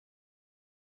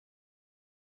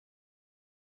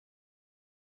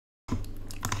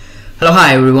Hello,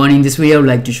 hi everyone. In this video I would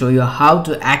like to show you how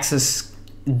to access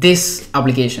this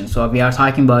application. So we are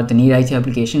talking about the Need IT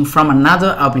application from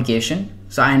another application.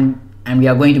 So and we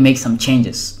are going to make some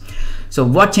changes. So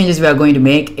what changes we are going to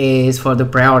make is for the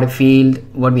priority field,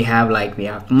 what we have, like we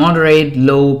have moderate,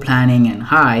 low, planning and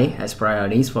high as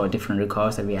priorities for different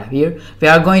records that we have here. We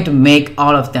are going to make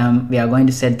all of them, we are going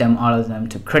to set them all of them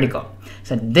to critical.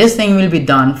 So this thing will be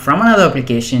done from another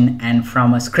application and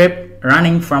from a script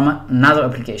running from another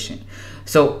application.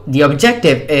 So the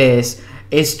objective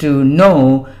is to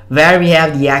know where we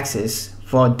have the access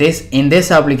for this in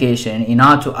this application in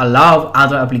order to allow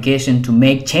other application to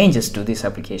make changes to this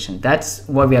application. That's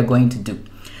what we are going to do.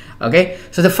 Okay,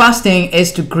 so the first thing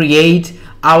is to create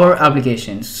our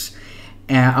applications,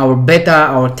 our beta,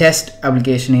 our test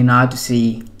application, in order to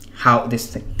see how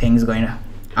this thing is going to,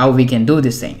 how we can do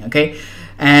this thing. Okay,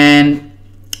 and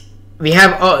we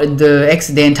have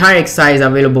the entire exercise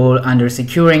available under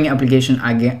securing application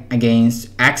against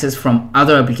access from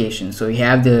other applications. So we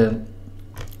have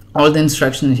all the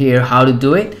instructions here how to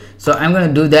do it. So I'm going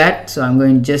to do that. So I'm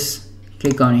going to just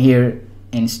click on here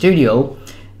in Studio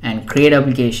and create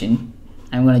application.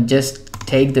 I'm going to just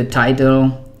take the title,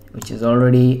 which is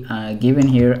already given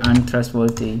here,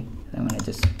 untrustworthy. I'm going to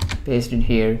just paste it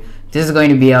here. This is going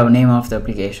to be our name of the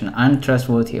application,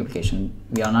 untrustworthy application.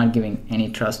 We are not giving any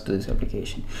trust to this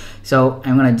application. So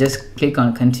I'm going to just click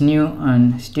on continue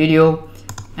on Studio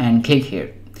and click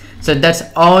here. So that's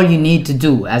all you need to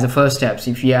do as a first step.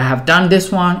 So if you have done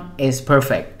this one, it's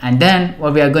perfect. And then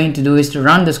what we are going to do is to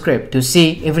run the script to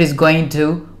see if it is going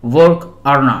to work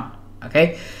or not.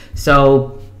 Okay,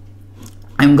 so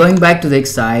I'm going back to the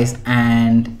exercise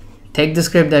and take the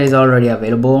script that is already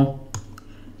available.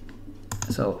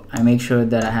 So I make sure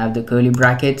that I have the curly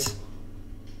brackets.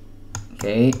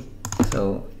 Okay,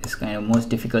 so it's kind of most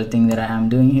difficult thing that I am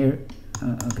doing here.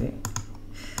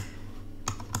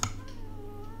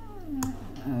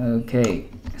 Okay,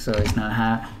 so it's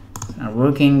not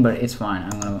working, but it's fine.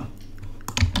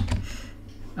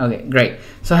 Okay, great.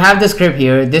 So I have the script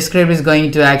here. This script is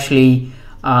going to actually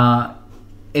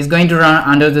is going to run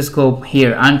under the scope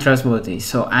here, untrustworthy.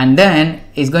 So and then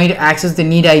it's going to access the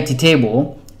Need IT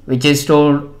table, which is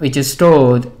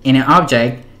stored in an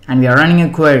object, and we are running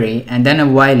a query and then a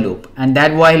while loop, and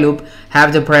that while loop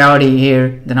have the priority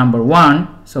here, the number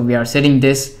 1. So we are setting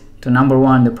this to number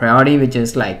 1, the priority, which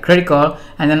is like critical,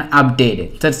 and then update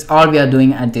it. That's all we are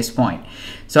doing at this point.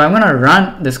 So I'm going to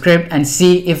run the script and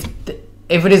see if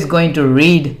it is going to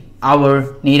read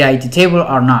our Need IT table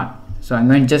or not. So I'm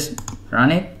going to just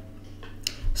run it.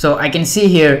 So I can see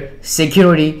here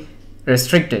security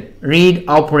restricted, read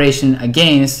operation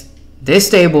against this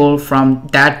table from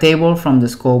that table from the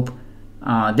scope.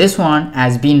 This one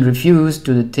has been refused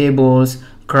to the table's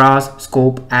cross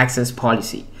scope access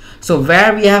policy. So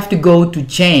where we have to go to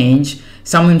change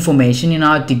some information in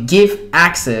order to give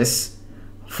access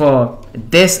for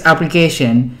this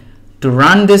application to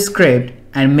run this script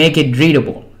and make it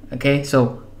readable. Okay,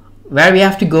 so where we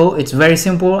have to go, it's very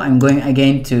simple. I'm going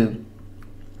again to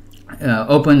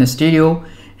open the Studio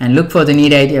and look for the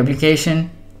Need IT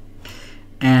application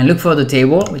and look for the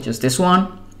table, which is this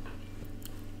one,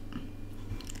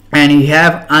 and you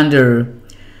have under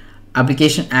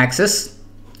application access,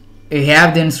 you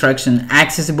have the instruction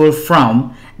accessible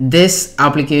from this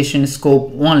application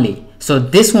scope only. So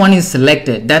this one is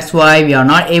selected. That's why we are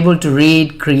not able to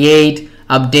read, create,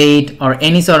 update or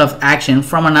any sort of action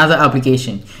from another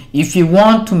application. If you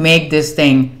want to make this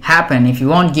thing happen, if you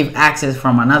want to give access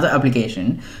from another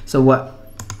application, so what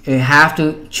you have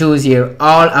to choose here,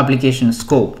 all application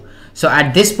scope. So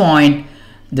at this point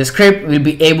the script will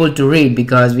be able to read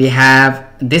because we have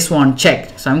this one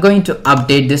checked. So I'm going to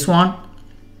update this one,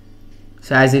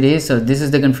 so as it is. So this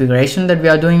is the configuration that we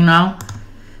are doing now.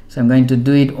 So I'm going to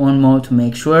do it one more to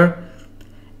make sure,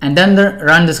 and then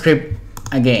run the script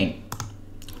again.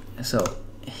 So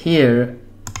here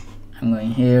I'm going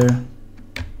here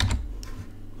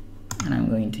and I'm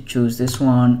going to choose this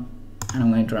one and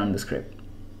I'm going to run the script.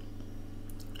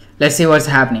 Let's see what's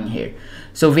happening here.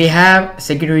 So we have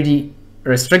security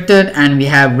restricted and we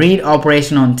have read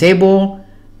operation on table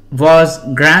was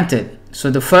granted. So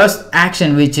the first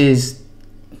action, which is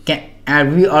are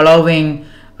we allowing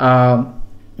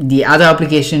the other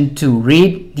application to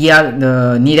read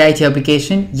the Need IT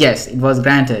application? Yes, it was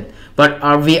granted. But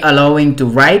are we allowing to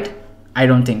write? I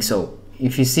don't think so.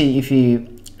 If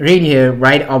you read here,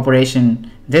 write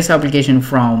operation, this application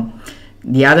from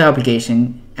the other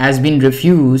application has been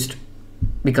refused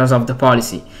because of the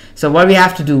policy. So what we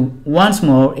have to do once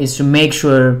more is to make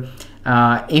sure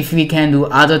if we can do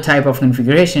other type of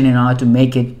configuration in order to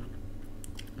make it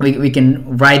we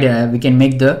can write we can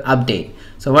make the update.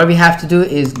 So what we have to do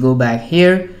is go back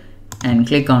here and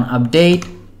click on update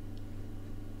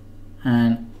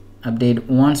and update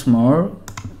once more.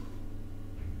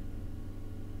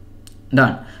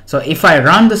 Done. So if I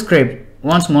run the script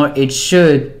once more, it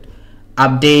should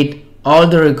update all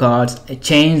the records,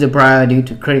 change the priority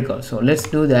to critical. So let's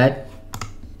do that.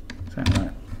 So I'm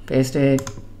gonna paste it.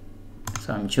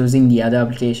 So I'm choosing the other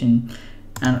application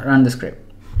and run the script.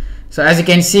 So as you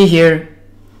can see here,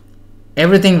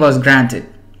 everything was granted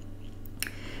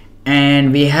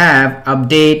and we have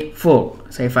update 4.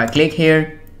 So if I click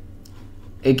here,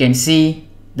 you can see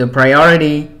the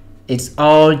priority, it's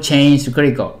all changed to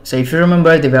critical. So if you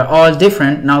remember, they were all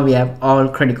different, now we have all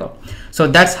critical. So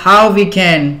that's how we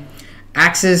can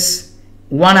access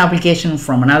one application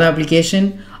from another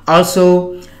application.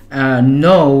 Also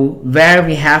know where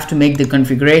we have to make the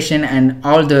configuration and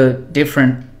all the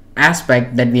different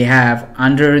aspect that we have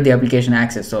under the application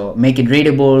access. So make it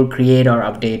readable, create or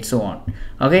update, so on.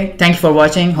 Okay, thank you for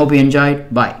watching, hope you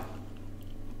enjoyed. Bye.